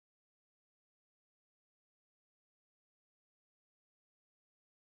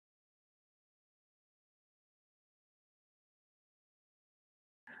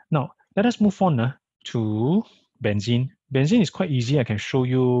Now, let us move on to benzene. Benzene is quite easy. I can show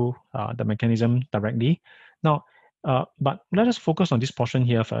you the mechanism directly. Now, but let us focus on this portion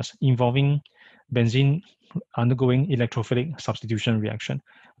here first, involving benzene undergoing electrophilic substitution reaction.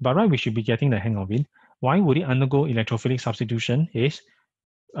 But right, we should be getting the hang of it. Why would it undergo electrophilic substitution is,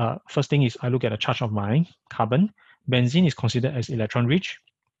 first thing is I look at the charge of my carbon. Benzene is considered as electron rich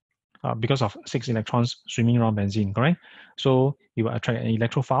because of 6 electrons swimming around benzene, correct? So it will attract an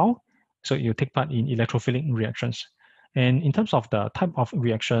electrophile. So you take part in electrophilic reactions. And in terms of the type of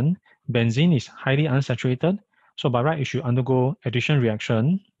reaction, benzene is highly unsaturated. So by right, it should undergo addition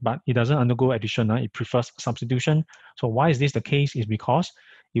reaction, but it doesn't undergo addition. It prefers substitution. So why is this the case? Is because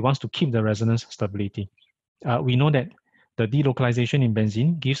it wants to keep the resonance stability. We know that the delocalization in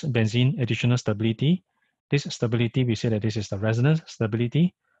benzene gives benzene additional stability. This stability, we say that this is the resonance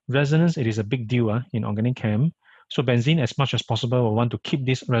stability. Resonance, it is a big deal in organic chem. So benzene, as much as possible, will want to keep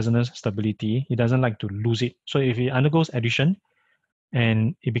this resonance stability. It doesn't like to lose it. So if it undergoes addition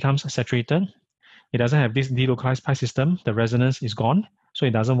and it becomes saturated, it doesn't have this delocalized pi system, the resonance is gone. So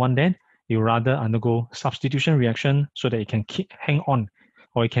it doesn't want that. It will rather undergo substitution reaction so that it can hang on,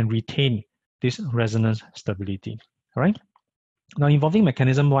 or it can retain this resonance stability. All right. Now, involving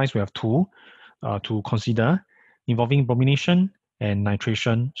mechanism-wise, we have two to consider, involving bromination and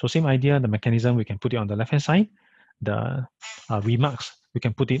nitration. So same idea, the mechanism, we can put it on the left-hand side. The remarks, we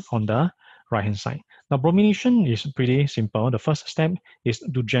can put it on the right-hand side. Now, bromination is pretty simple. The first step is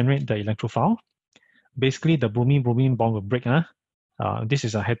to generate the electrophile. Basically, the bromine-bromine bond will break. This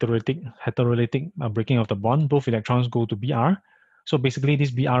is a heterolytic breaking of the bond. Both electrons go to Br. So basically,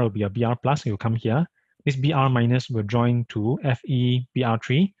 this Br will be a Br plus. It will come here. This Br minus will join to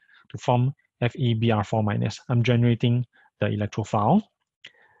FeBr3 to form FeBr4 minus. I'm generating the electrophile.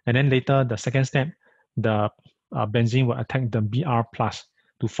 And then later, the second step, the benzene will attack the Br plus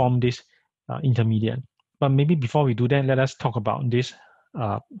to form this intermediate. But maybe before we do that, let us talk about this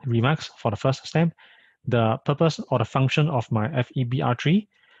remarks for the first step. The purpose or the function of my FeBr3,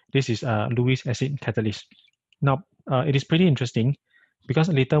 this is a Lewis acid catalyst. Now, it is pretty interesting because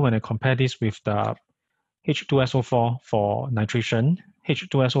later when I compare this with the H2SO4 for nitration,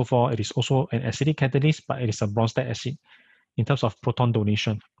 H2SO4, it is also an acidic catalyst, but it is a Bronsted acid in terms of proton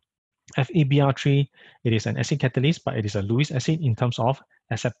donation. FeBr3, it is an acid catalyst, but it is a Lewis acid in terms of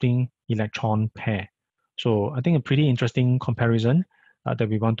accepting electron pair. So I think a pretty interesting comparison that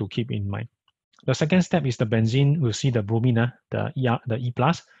we want to keep in mind. The second step is the benzene. We'll see the bromine, the E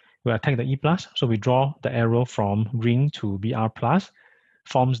plus. We'll attack the E plus. So we draw the arrow from ring to Br plus,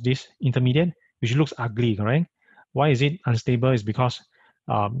 forms this intermediate, which looks ugly, right? Why is it unstable? Is because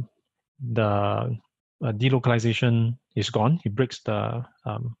the delocalization is gone. It breaks the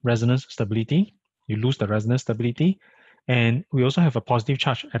resonance stability. You lose the resonance stability. And we also have a positive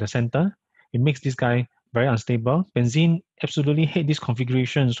charge at the center. It makes this guy very unstable. Benzene absolutely hate this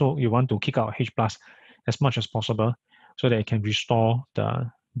configuration, so you want to kick out H plus as much as possible so that it can restore the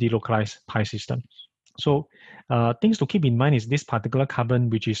delocalized pi system. So things to keep in mind is this particular carbon,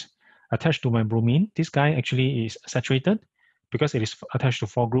 which is attached to my bromine. This guy actually is saturated because it is attached to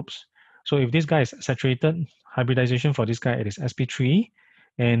 4 groups. So if this guy is saturated, hybridization for this guy, it is sp3,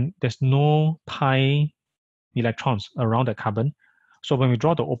 and there's no pi electrons around the carbon. So when we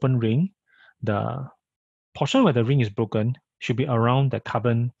draw the open ring, the portion where the ring is broken should be around the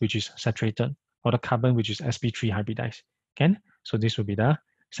carbon which is saturated, or the carbon which is sp3 hybridized. Okay? So this will be the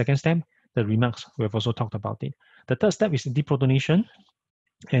second step. The remarks, we have also talked about it. The third step is deprotonation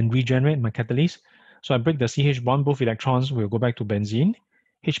and regenerate my catalyst. So I break the CH bond, both electrons will go back to benzene.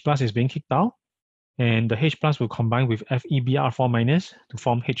 H plus is being kicked out, and the H plus will combine with FeBr4 minus to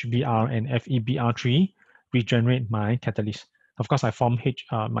form HBr and FeBr3, regenerate my catalyst. Of course, I form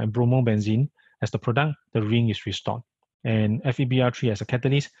my bromobenzene as the product, the ring is restored, and FeBr3 as a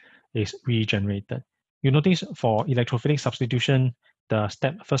catalyst is regenerated. You notice for electrophilic substitution, the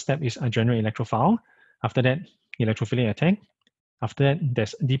first step is I generate electrophile. After that, electrophilic attack. After that,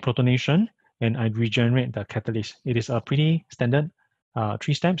 there's deprotonation, and I regenerate the catalyst. It is a pretty standard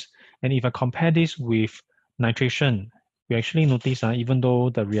 3 steps. And if I compare this with nitration, we actually notice even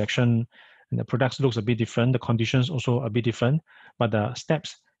though the reaction and the products looks a bit different, the conditions also a bit different, but the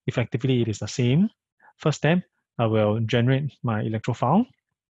steps, effectively, it is the same. First step, I will generate my electrophile.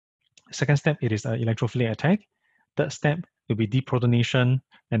 Second step, it is an electrophilic attack. Third step will be deprotonation,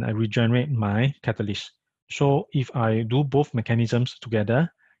 and I regenerate my catalyst. So if I do both mechanisms together,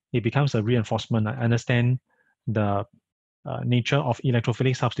 it becomes a reinforcement. I understand the nature of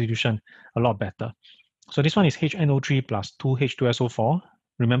electrophilic substitution a lot better. So this one is HNO3 plus 2H2SO4.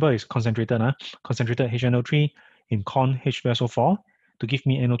 Remember, it's concentrated, concentrated HNO3 in conc H2SO4. to give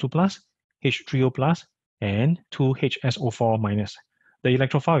me NO2 plus, H3O plus, and 2HSO4 minus. The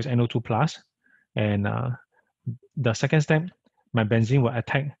electrophile is NO2 plus, and the second step, my benzene will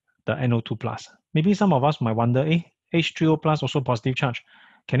attack the NO2 plus. Maybe some of us might wonder, H3O plus also positive charge.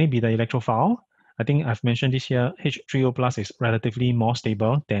 Can it be the electrophile? I think I've mentioned this here, H3O plus is relatively more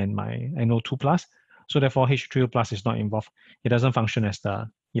stable than my NO2 plus. So therefore, H3O plus is not involved. It doesn't function as the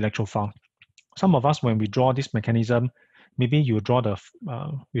electrophile. Some of us, when we draw this mechanism, maybe you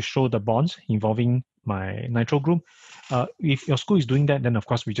show the bonds involving my nitro group. If your school is doing that, then of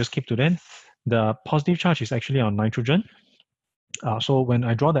course we just keep to that. The positive charge is actually on nitrogen. So when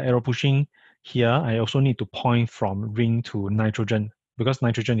I draw the arrow pushing here, I also need to point from ring to nitrogen, because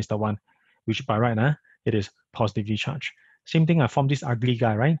nitrogen is the one which by right, it is positively charged. Same thing, I form this ugly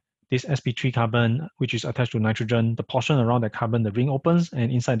guy, right? This sp3 carbon, which is attached to nitrogen, the portion around the carbon, the ring opens,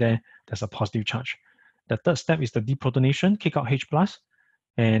 and inside there's a positive charge. The third step is the deprotonation, kick out H+,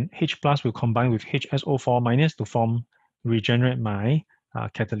 and H+ will combine with HSO4- to regenerate my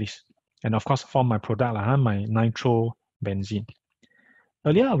catalyst. And of course, form my product, my nitrobenzene.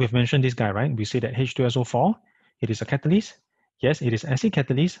 Earlier, we've mentioned this guy, right? We say that H2SO4, it is a catalyst. Yes, it is acid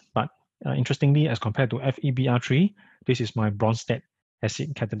catalyst, but interestingly, as compared to FeBr3, this is my Bronsted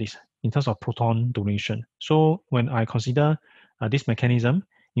acid catalyst in terms of proton donation. So when I consider this mechanism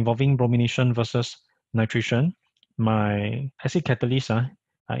involving bromination versus nitration, my acid catalyst,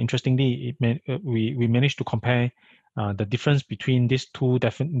 interestingly, we managed to compare the difference between these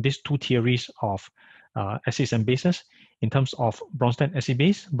two theories of acids and bases in terms of Bronsted acid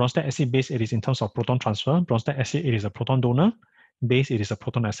base. Bronsted acid base, it is in terms of proton transfer. Bronsted acid, it is a proton donor. Base, it is a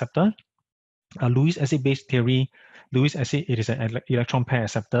proton acceptor. Lewis acid base theory, Lewis acid, it is an electron pair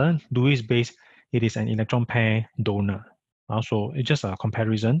acceptor. Lewis base, it is an electron pair donor. So it's just a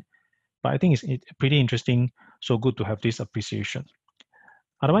comparison, but I think it's pretty interesting. So good to have this appreciation.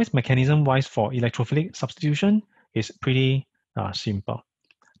 Otherwise, mechanism-wise for electrophilic substitution is pretty simple.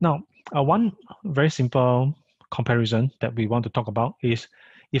 Now, one very simple comparison that we want to talk about is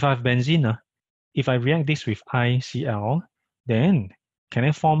if I have benzene, if I react this with ICl, then can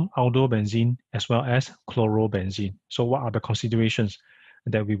I form aldobenzene as well as chlorobenzene? So what are the considerations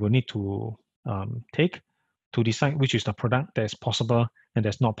that we will need to take to decide which is the product that is possible and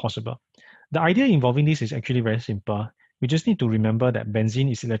that's not possible? The idea involving this is actually very simple. We just need to remember that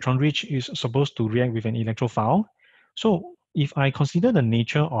benzene is electron rich, is supposed to react with an electrophile. So if I consider the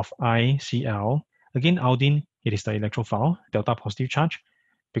nature of ICl, again, aldene, it is the electrophile, delta positive charge,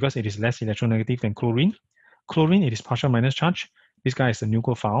 because it is less electronegative than chlorine. Chlorine, it is partial minus charge. This guy is the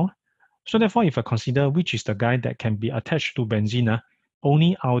nucleophile. So therefore, if I consider which is the guy that can be attached to benzene,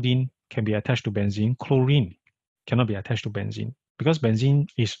 only aldene can be attached to benzene. Chlorine cannot be attached to benzene because benzene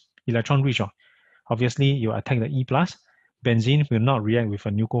is electron rich. Obviously, you attack the E+. Benzene will not react with a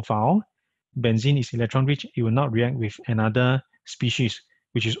nucleophile. Benzene is electron rich. It will not react with another species,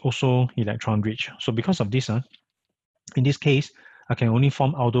 which is also electron rich. So because of this, in this case, I can only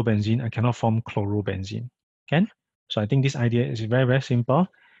form aldobenzene. I cannot form chlorobenzene. Okay? So I think this idea is very, very simple.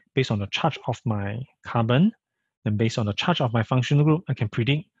 Based on the charge of my carbon and based on the charge of my functional group, I can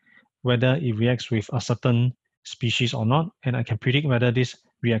predict whether it reacts with a certain species or not. And I can predict whether this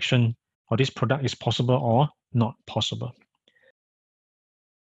reaction or this product is possible or not possible.